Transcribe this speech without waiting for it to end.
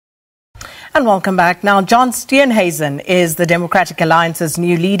And welcome back. Now, John Steenhuisen is the Democratic Alliance's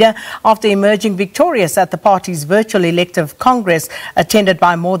new leader after emerging victorious at the party's virtual elective Congress, attended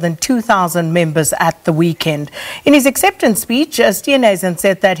by more than 2,000 members at the weekend. In his acceptance speech, Steenhuisen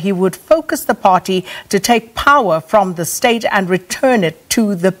said that he would focus the party to take power from the state and return it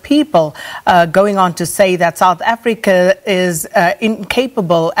to the people, going on to say that South Africa is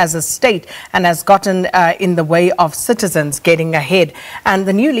incapable as a state and has gotten in the way of citizens getting ahead. And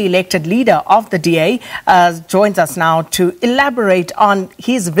the newly elected leader of the DA joins us now to elaborate on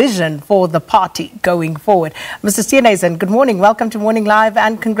his vision for the party going forward. Mr. Steenhuisen, good morning. Welcome to Morning Live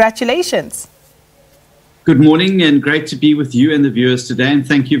and congratulations. Good morning and great to be with you and the viewers today, and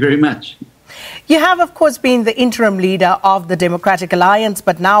thank you very much. You have, of course, been the interim leader of the Democratic Alliance,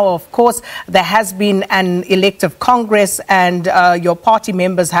 but now, of course, there has been an elective Congress and your party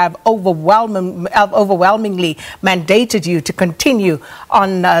members have overwhelmingly mandated you to continue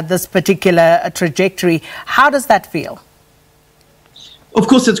on this particular trajectory. How does that feel? Of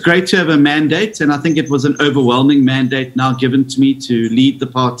course, it's great to have a mandate, and I think it was an overwhelming mandate now given to me to lead the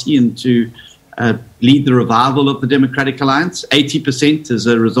party and to lead the revival of the Democratic Alliance. 80% is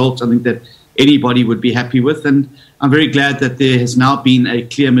a result, I think, that anybody would be happy with, and I'm very glad that there has now been a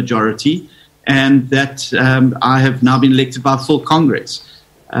clear majority and that I have now been elected by full Congress.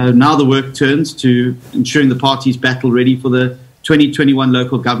 Now the work turns to ensuring the party's battle ready for the 2021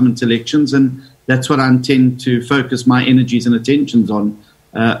 local government elections, and that's what I intend to focus my energies and attentions on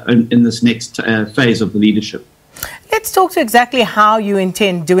in this next phase of the leadership. Let's talk to exactly how you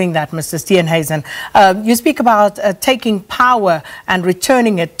intend doing that, Mr. Steenhuisen. You speak about taking power and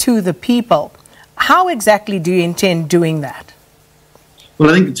returning it to the people. How exactly do you intend doing that? Well,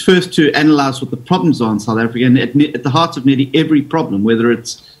 I think it's first to analyse what the problems are in South Africa, and at the heart of nearly every problem, whether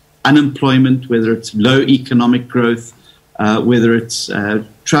it's unemployment, whether it's low economic growth, whether it's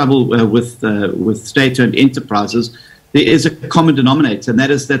trouble with state-owned enterprises, there is a common denominator, and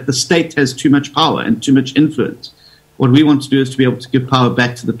that is that the state has too much power and too much influence. What we want to do is to be able to give power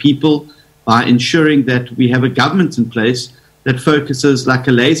back to the people by ensuring that we have a government in place that focuses like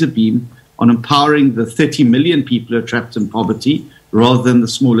a laser beam on empowering the 30 million people who are trapped in poverty rather than the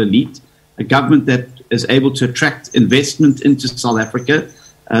small elite, a government that is able to attract investment into South Africa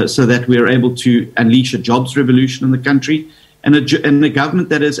so that we are able to unleash a jobs revolution in the country, and a government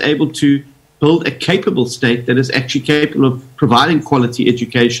that is able to build a capable state that is actually capable of providing quality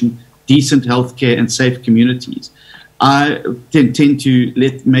education, decent healthcare, and safe communities. I intend to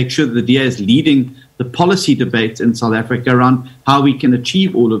make sure that the DA is leading the policy debate in South Africa around how we can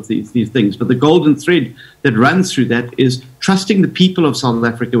achieve all of these things. But the golden thread that runs through that is trusting the people of South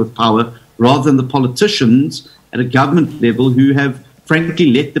Africa with power rather than the politicians at a government level who have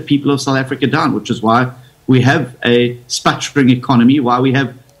frankly let the people of South Africa down, which is why we have a sputtering economy, why we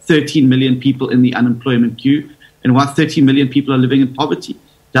have 13 million people in the unemployment queue, and why 30 million people are living in poverty.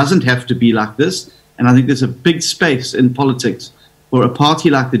 It doesn't have to be like this. And I think there's a big space in politics for a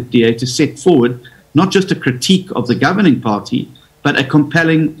party like the DA to set forward not just a critique of the governing party, but a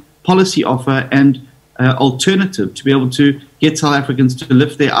compelling policy offer and alternative to be able to get South Africans to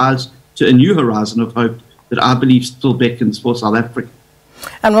lift their eyes to a new horizon of hope that I believe still beckons for South Africa.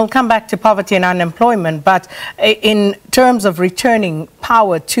 And we'll come back to poverty and unemployment, but in terms of returning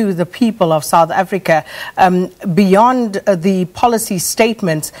power to the people of South Africa, beyond the policy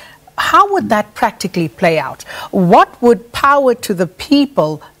statements, how would that practically play out? What would power to the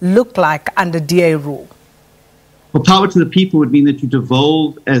people look like under DA rule? Well, power to the people would mean that you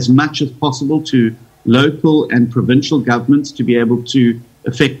devolve as much as possible to local and provincial governments to be able to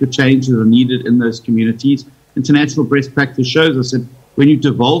affect the changes that are needed in those communities. International best practice shows us that when you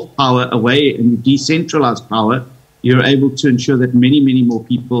devolve power away and you decentralize power, you're able to ensure that many, many more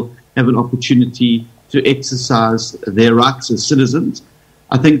people have an opportunity to exercise their rights as citizens.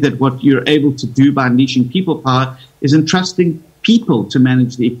 I think that what you're able to do by unleashing people power is entrusting people to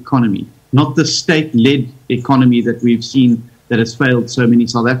manage the economy, not the state-led economy that we've seen that has failed so many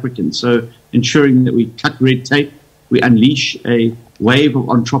South Africans. So ensuring that we cut red tape, we unleash a wave of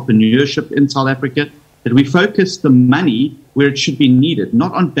entrepreneurship in South Africa, that we focus the money where it should be needed,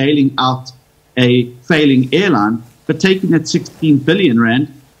 not on bailing out a failing airline, but taking that 16 billion rand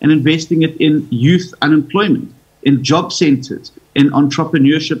and investing it in youth unemployment, in job centers, in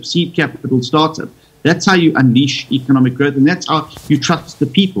entrepreneurship, seed capital, startup. That's how you unleash economic growth, and that's how you trust the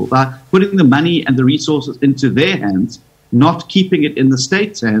people, by putting the money and the resources into their hands, not keeping it in the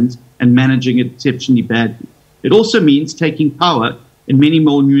state's hands and managing it exceptionally badly. It also means taking power in many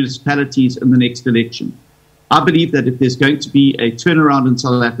more municipalities in the next election. I believe that if there's going to be a turnaround in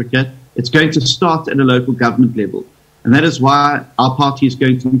South Africa, it's going to start at a local government level. And that is why our party is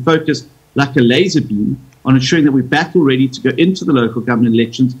going to be focused like a laser beam on ensuring that we're battle ready to go into the local government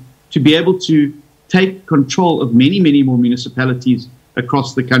elections to be able to take control of many, many more municipalities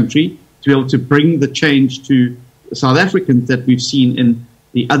across the country, to be able to bring the change to South Africans that we've seen in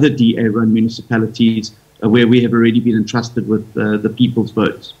the other DA-run municipalities where we have already been entrusted with the people's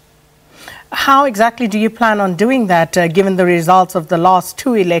votes. How exactly do you plan on doing that, given the results of the last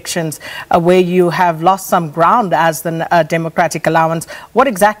two elections where you have lost some ground as the Democratic Alliance? What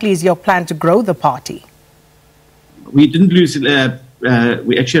exactly is your plan to grow the party? We didn't lose.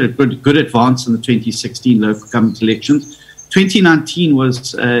 We actually had a good advance in the 2016 local government elections. 2019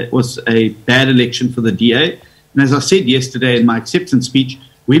 was a bad election for the DA. And as I said yesterday in my acceptance speech,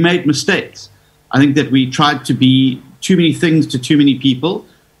 we made mistakes. I think that we tried to be too many things to too many people.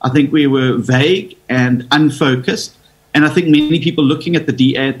 I think we were vague and unfocused. And I think many people looking at the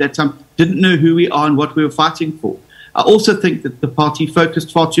DA at that time didn't know who we are and what we were fighting for. I also think that the party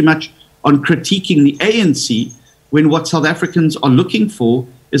focused far too much on critiquing the ANC when what South Africans are looking for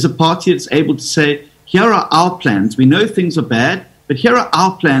is a party that's able to say, here are our plans. We know things are bad, but here are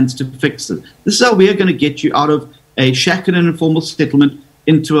our plans to fix it. This is how we are going to get you out of a shack and an informal settlement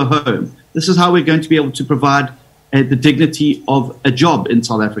into a home. This is how we're going to be able to provide the dignity of a job in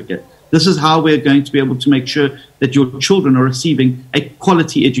South Africa. This is how we're going to be able to make sure that your children are receiving a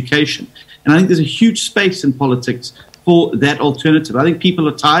quality education. And I think there's a huge space in politics for that alternative. I think people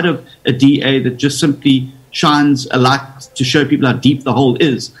are tired of a DA that just simply shines a light to show people how deep the hole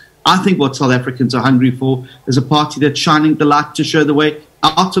is. I think what South Africans are hungry for is a party that's shining the light to show the way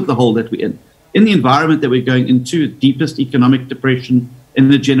out of the hole that we're in. In the environment that we're going into, deepest economic depression in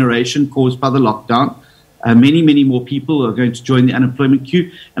a generation caused by the lockdown, many, many more people are going to join the unemployment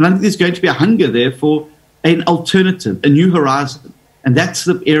queue. And I think there's going to be a hunger there for an alternative, a new horizon. And that's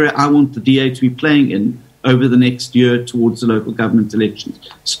the area I want the DA to be playing in over the next year towards the local government elections.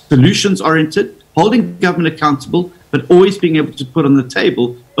 Solutions-oriented, holding government accountable, but always being able to put on the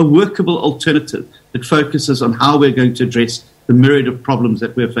table a workable alternative that focuses on how we're going to address the myriad of problems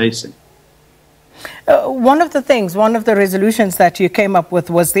that we're facing. One of the resolutions that you came up with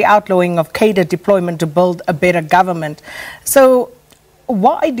was the outlawing of cadre deployment to build a better government. So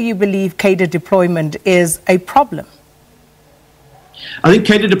why do you believe cadre deployment is a problem? I think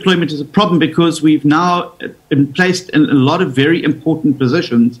cadre deployment is a problem because we've now placed in a lot of very important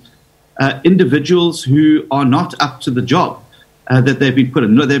positions individuals who are not up to the job that they've been put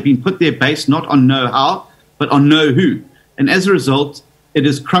in. No, they've been put there based not on know-how, but on know-who. And as a result, it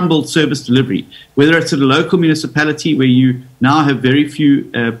has crumbled service delivery, whether it's at a local municipality where you now have very few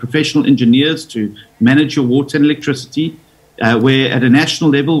professional engineers to manage your water and electricity, where at a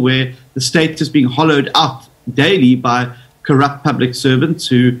national level where the state is being hollowed out daily by corrupt public servants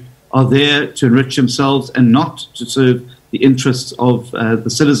who are there to enrich themselves and not to serve the interests of the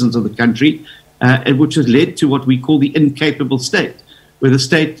citizens of the country, and which has led to what we call the incapable state, where the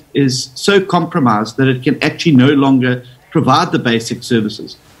state is so compromised that it can actually no longer provide the basic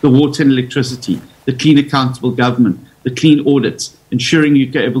services, the water and electricity, the clean, accountable government, the clean audits, ensuring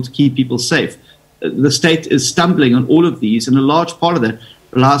you're able to keep people safe. The state is stumbling on all of these, and a large part of that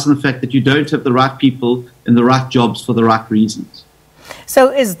relies on the fact that you don't have the right people in the right jobs for the right reasons.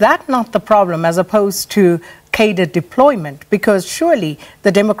 So is that not the problem as opposed to cadre deployment? Because surely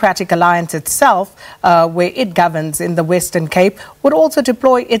the Democratic Alliance itself, where it governs in the Western Cape, would also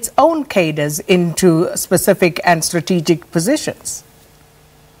deploy its own cadres into specific and strategic positions.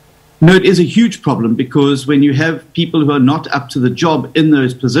 No, it is a huge problem because when you have people who are not up to the job in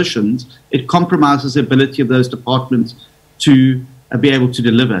those positions, it compromises the ability of those departments to be able to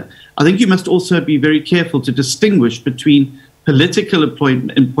deliver. I think you must also be very careful to distinguish between political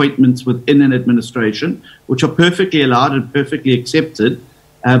appointments within an administration, which are perfectly allowed and perfectly accepted,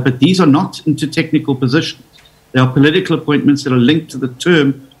 but these are not into technical positions. They are political appointments that are linked to the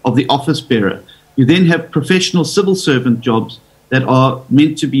term of the office bearer. You then have professional civil servant jobs that are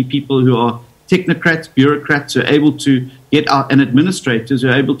meant to be people who are technocrats, bureaucrats, who are able to get out, and administrators who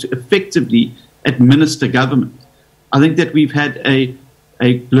are able to effectively administer government. I think that we've had a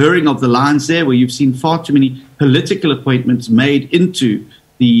blurring of the lines there, where you've seen far too many political appointments made into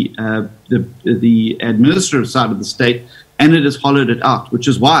the administrative side of the state, and it has hollowed it out, which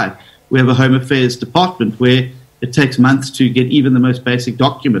is why we have a Home Affairs Department where it takes months to get even the most basic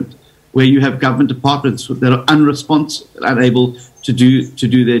document, where you have government departments that are unresponsive, unable to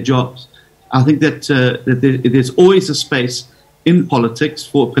do their jobs. I think that there's always a space in politics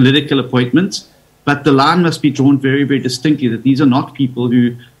for political appointments, but the line must be drawn very, very distinctly that these are not people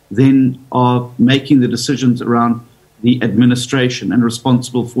who then are making the decisions around the administration and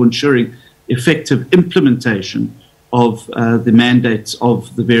responsible for ensuring effective implementation of the mandates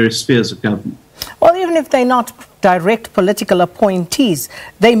of the various spheres of government. Well, even if they're not direct political appointees,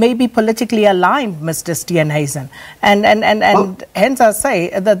 they may be politically aligned, Mr. Steenhuisen. And hence I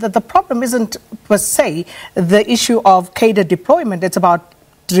say that the problem isn't per se the issue of cadre deployment. It's about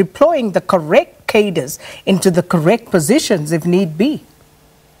deploying the correct cadres into the correct positions if need be.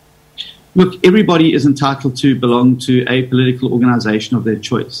 Look, everybody is entitled to belong to a political organization of their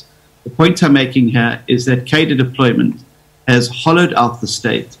choice. The point I'm making here is that cadre deployment has hollowed out the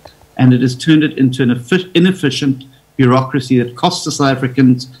state, and it has turned it into an inefficient bureaucracy that costs the South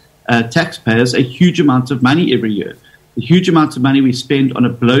African taxpayers a huge amount of money every year. The huge amount of money we spend on a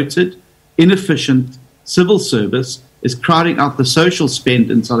bloated, inefficient civil service is crowding out the social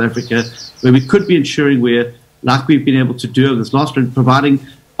spend in South Africa, where we could be ensuring we're, like we've been able to do over this last period, providing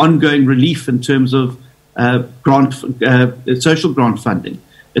ongoing relief in terms of social grant funding.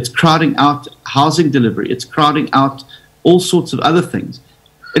 It's crowding out housing delivery. It's crowding out all sorts of other things.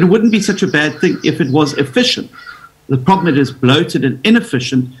 It wouldn't be such a bad thing if it was efficient. The problem is it is bloated and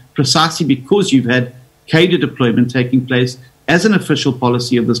inefficient precisely because you've had cadre deployment taking place as an official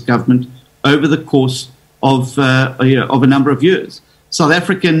policy of this government over the course of a number of years. South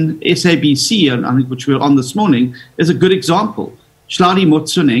African SABC, which we were on this morning, is a good example. Hlali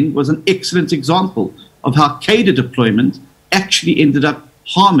Motsoeneng was an excellent example of how cadre deployment actually ended up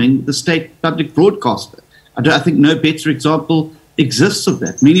harming the state public broadcaster. I think no better example exists of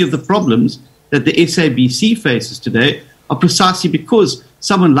that. Many of the problems that the SABC faces today are precisely because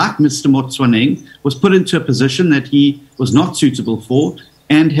someone like Mr. Motsoeneng was put into a position that he was not suitable for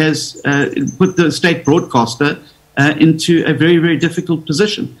and has put the state broadcaster into a very, very difficult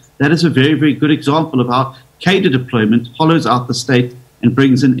position. That is a very, very good example of how cadre deployment hollows out the state and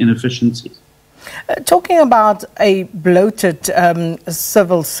brings in inefficiencies. Talking about a bloated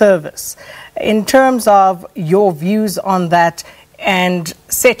civil service, in terms of your views on that and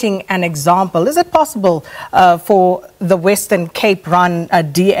setting an example, is it possible for the Western Cape run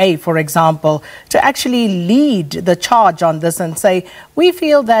DA, for example, to actually lead the charge on this and say, we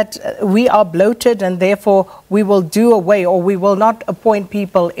feel that we are bloated and therefore we will do away or we will not appoint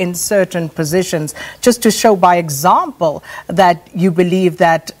people in certain positions, just to show by example that you believe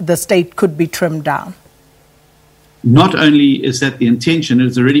that the state could be trimmed down? Not only is that the intention, it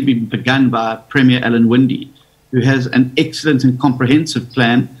has already been begun by Premier Alan Winde, who has an excellent and comprehensive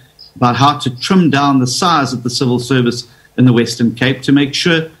plan about how to trim down the size of the civil service in the Western Cape to make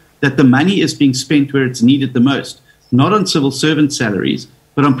sure that the money is being spent where it's needed the most, not on civil servant salaries,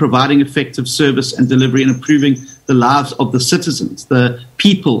 but on providing effective service and delivery and improving the lives of the citizens, the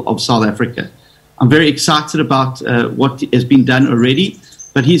people of South Africa. I'm very excited about what has been done already,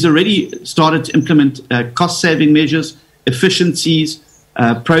 but he's already started to implement cost-saving measures, efficiencies,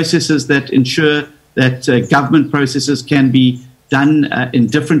 processes that ensure that government processes can be done in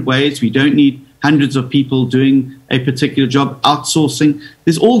different ways. We don't need hundreds of people doing a particular job, outsourcing.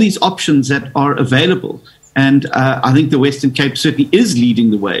 There's all these options that are available. And I think the Western Cape certainly is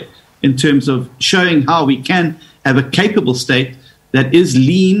leading the way in terms of showing how we can have a capable state that is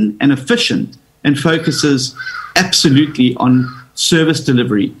lean and efficient and focuses absolutely on service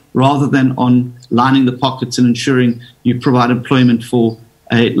delivery rather than on lining the pockets and ensuring you provide employment for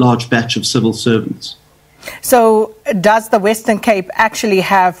a large batch of civil servants. So does the Western Cape actually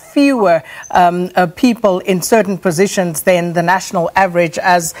have fewer people in certain positions than the national average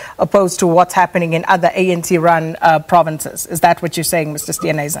as opposed to what's happening in other ANC-run provinces? Is that what you're saying, Mr.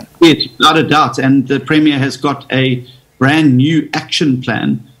 Steenhuisen? Yes, without a doubt. And the Premier has got a brand new action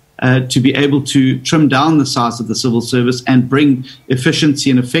plan to be able to trim down the size of the civil service and bring efficiency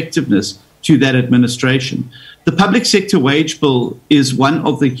and effectiveness to that administration. The public sector wage bill is one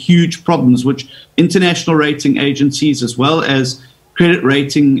of the huge problems which international rating agencies as well as credit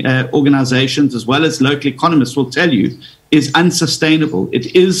rating organizations as well as local economists will tell you is unsustainable.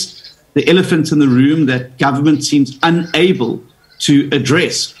 It is the elephant in the room that government seems unable to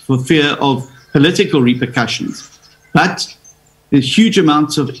address for fear of political repercussions. But the huge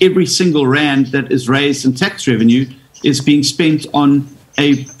amounts of every single rand that is raised in tax revenue is being spent on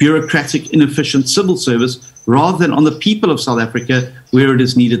a bureaucratic, inefficient civil service rather than on the people of South Africa where it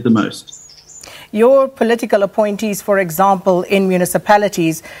is needed the most. Your political appointees, for example, in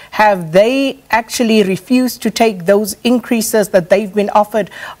municipalities, have they actually refused to take those increases that they've been offered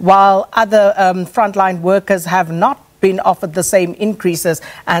while other frontline workers have not been offered the same increases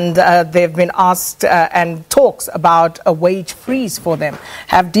and they've been asked and talks about a wage freeze for them?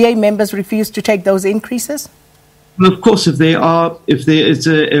 Have DA members refused to take those increases? Well, of course, if there is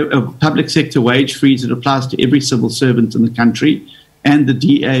a public sector wage freeze, it applies to every civil servant in the country, and the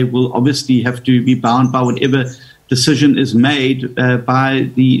DA will obviously have to be bound by whatever decision is made by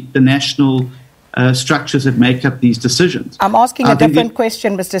the national structures that make up these decisions. I'm asking a different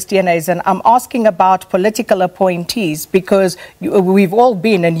question, Mr. Steenhuisen. I'm asking about political appointees, because we've all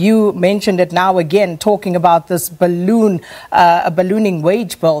been, and you mentioned it now again, talking about this ballooning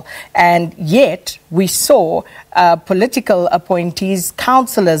wage bill, and yet we saw political appointees,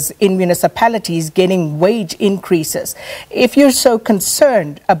 councillors in municipalities getting wage increases. If you're so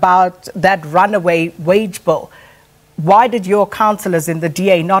concerned about that runaway wage bill, why did your councillors in the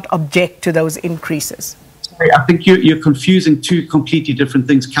DA not object to those increases? I think you're confusing two completely different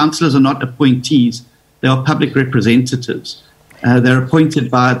things. Councillors are not appointees. They are public representatives. They're appointed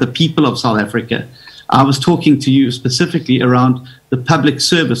by the people of South Africa. I was talking to you specifically around the public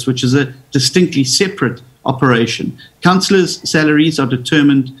service, which is a distinctly separate operation. Councillors' salaries are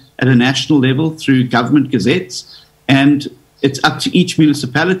determined at a national level through government gazettes, and it's up to each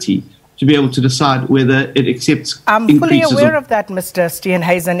municipality to be able to decide whether it accepts I'm fully aware of that, Mr.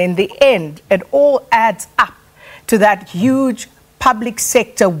 Steenhuisen. In the end, it all adds up to that huge public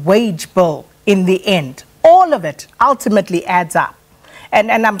sector wage bill in the end. All of it ultimately adds up.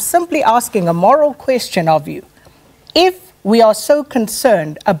 And I'm simply asking a moral question of you. If we are so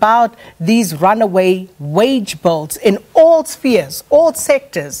concerned about these runaway wage bills in all spheres, all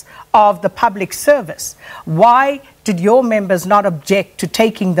sectors of the public service, why did your members not object to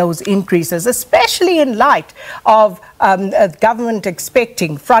taking those increases, especially in light of government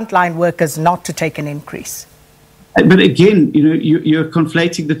expecting frontline workers not to take an increase? But again, you're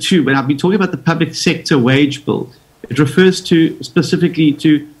conflating the two. When I've been talking about the public sector wage bill, it refers specifically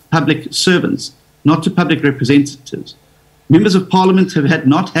to public servants, not to public representatives. Members of Parliament have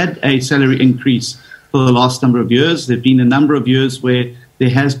not had a salary increase for the last number of years. There have been a number of years where there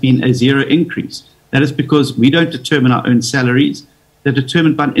has been a zero increase. That is because we don't determine our own salaries. They're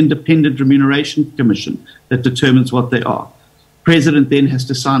determined by an independent remuneration commission that determines what they are. President then has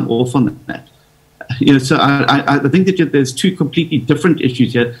to sign off on that. So I think that there's two completely different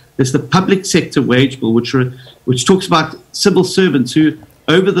issues here. There's the public sector wage bill, which talks about civil servants who,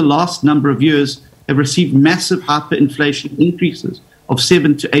 over the last number of years, have received massive hyperinflation increases of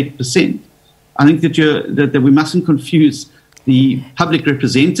 7 to 8%. I think that we mustn't confuse the public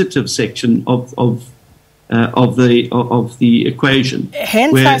representative section of the equation.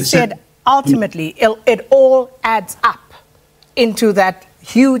 Hence, I said ultimately it all adds up into that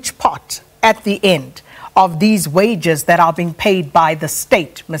huge pot at the end of these wages that are being paid by the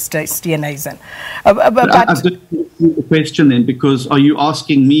state, Mr. Steenhuisen. I've got the question then, because are you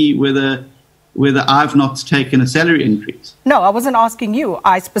asking me whether I've not taken a salary increase? No, I wasn't asking you.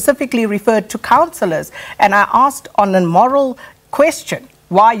 I specifically referred to councillors, and I asked on a moral question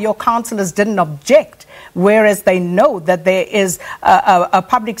why your councillors didn't object, whereas they know that there is a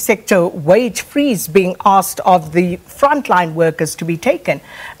public sector wage freeze being asked of the frontline workers to be taken.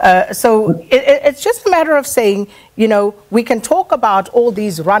 So it's just a matter of saying, we can talk about all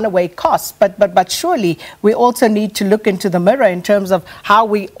these runaway costs, but surely we also need to look into the mirror in terms of how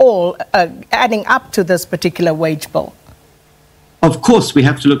we all are adding up to this particular wage bill. Of course, we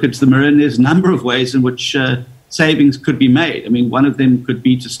have to look into the mirror, and there's a number of ways in which savings could be made. I mean, one of them could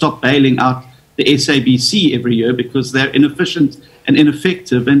be to stop bailing out the SABC every year because they're inefficient and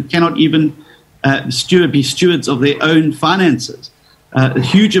ineffective and cannot even be stewards of their own finances.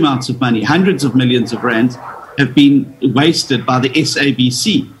 Huge amounts of money, hundreds of millions of rands, have been wasted by the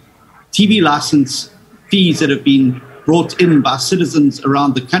SABC. TV license fees that have been brought in by citizens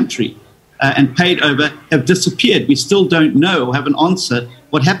around the country and paid over have disappeared. We still don't know or have an answer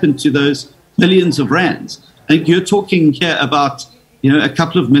what happened to those millions of rands. I think you're talking here about a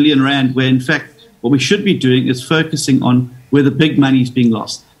couple of million rand, where in fact what we should be doing is focusing on where the big money is being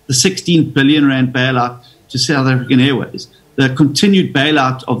lost. The 16 billion rand bailout to South African Airways, the continued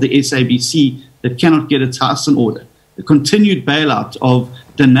bailout of the SABC that cannot get its house in order, the continued bailout of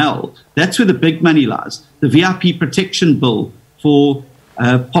Denel. That's where the big money lies. The VIP protection bill for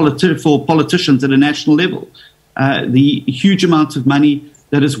politicians at a national level, the huge amount of money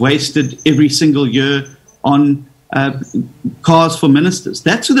that is wasted every single year on cars for ministers.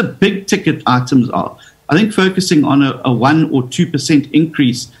 That's where the big ticket items are. I think focusing on a 1 or 2%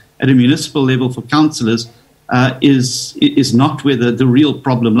 increase at a municipal level for councillors is not where the real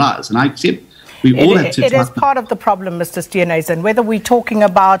problem lies. And I accept we all have to. It is part of the problem, Mr. Steenhuisen. Whether we're talking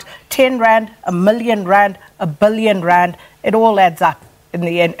about 10 rand, a million rand, a billion rand, it all adds up. in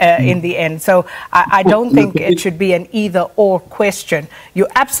the end. So I don't think it should be an either-or question. You're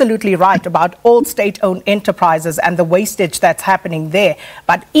absolutely right about all state-owned enterprises and the wastage that's happening there.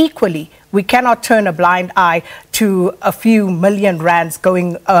 But equally, we cannot turn a blind eye to a few million rands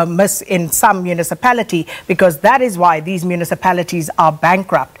going miss in some municipality, because that is why these municipalities are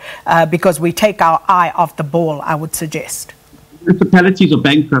bankrupt, because we take our eye off the ball, I would suggest. Municipalities are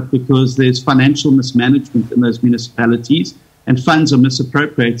bankrupt because there's financial mismanagement in those municipalities, and funds are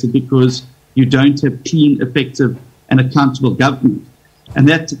misappropriated because you don't have clean, effective and accountable government. And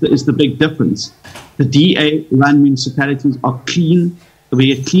that is the big difference. The DA-run municipalities are clean.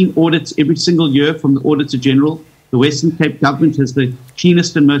 We get clean audits every single year from the Auditor General. The Western Cape government has the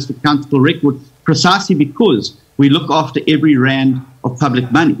cleanest and most accountable record, precisely because we look after every rand of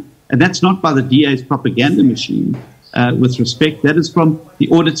public money. And that's not by the DA's propaganda machine, with respect. That is from the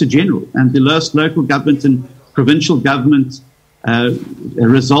Auditor General. And the lowest local government and provincial government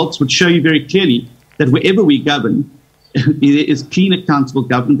results would show you very clearly that wherever we govern, there is clean, accountable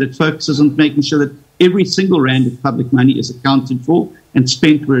government that focuses on making sure that every single rand of public money is accounted for and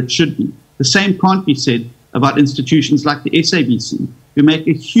spent where it should be. The same can't be said about institutions like the SABC, who make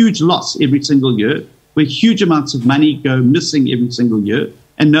a huge loss every single year, where huge amounts of money go missing every single year,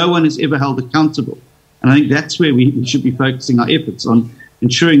 and no one is ever held accountable. And I think that's where we should be focusing our efforts, on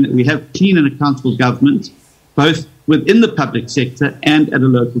ensuring that we have clean and accountable government, both within the public sector and at a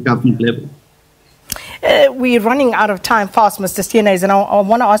local government level. We're running out of time fast, Mr. Steenhuisen, and I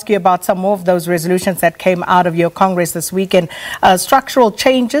want to ask you about some more of those resolutions that came out of your Congress this weekend. Structural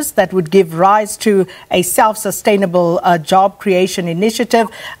changes that would give rise to a self-sustainable job creation initiative.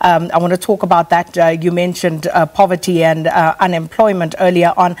 I want to talk about that. You mentioned poverty and unemployment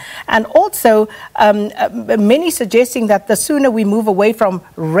earlier on. And also, many suggesting that the sooner we move away from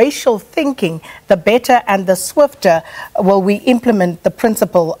racial thinking, the better and the swifter will we implement the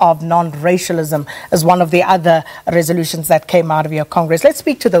principle of non-racialism as one of the other resolutions that came out of your Congress. Let's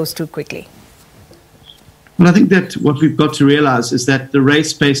speak to those two quickly. Well, I think that what we've got to realize is that the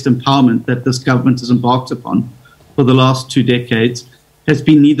race-based empowerment that this government has embarked upon for the last 2 decades has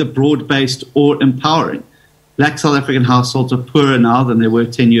been neither broad-based or empowering. Black South African households are poorer now than they were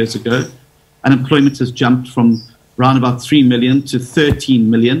 10 years ago. Unemployment has jumped from around about 3 million to 13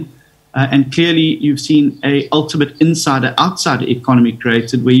 million. And clearly you've seen an ultimate insider-outsider economy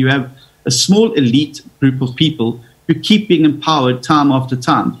created, where you have a small elite group of people who keep being empowered time after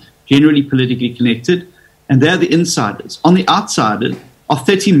time, generally politically connected, and they're the insiders. On the outsider are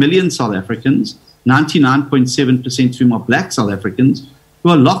 30 million South Africans, 99.7% of whom are black South Africans, who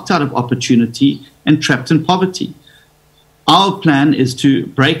are locked out of opportunity and trapped in poverty. Our plan is to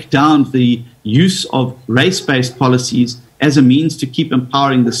break down the use of race-based policies as a means to keep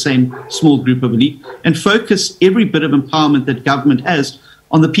empowering the same small group of elite, and focus every bit of empowerment that government has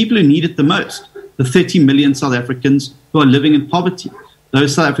on the people who need it the most, the 30 million South Africans who are living in poverty,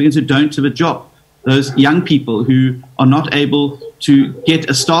 those South Africans who don't have a job, those young people who are not able to get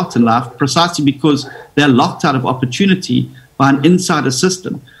a start in life precisely because they're locked out of opportunity by an insider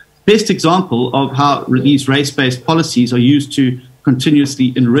system. Best example of how these race-based policies are used to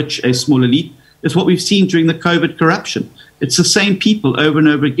continuously enrich a small elite is what we've seen during the COVID corruption. It's the same people over and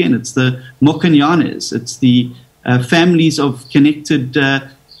over again. It's the Mokanyanes, it's the families of connected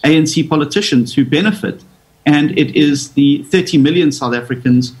ANC politicians who benefit, and it is the 30 million South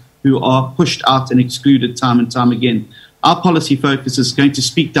Africans who are pushed out and excluded time and time again. Our policy focus is going to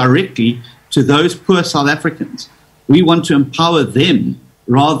speak directly to those poor South Africans. We want to empower them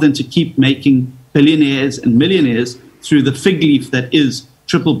rather than to keep making billionaires and millionaires through the fig leaf that is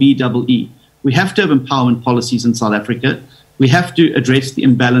BBBEE. We have to have empowerment policies in South Africa. We have to address the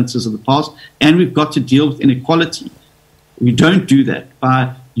imbalances of the past, and we've got to deal with inequality. We don't do that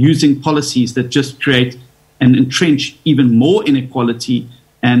by using policies that just create and entrench even more inequality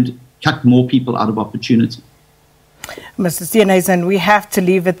and cut more people out of opportunity. Mr. Steenhuisen, we have to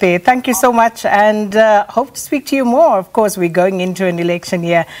leave it there. Thank you so much, and hope to speak to you more. Of course, we're going into an election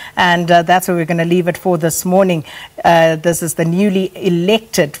year, and that's where we're going to leave it for this morning. This is the newly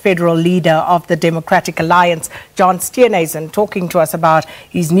elected federal leader of the Democratic Alliance, John Steenhuisen, talking to us about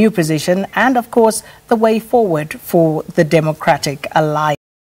his new position and, of course, the way forward for the Democratic Alliance.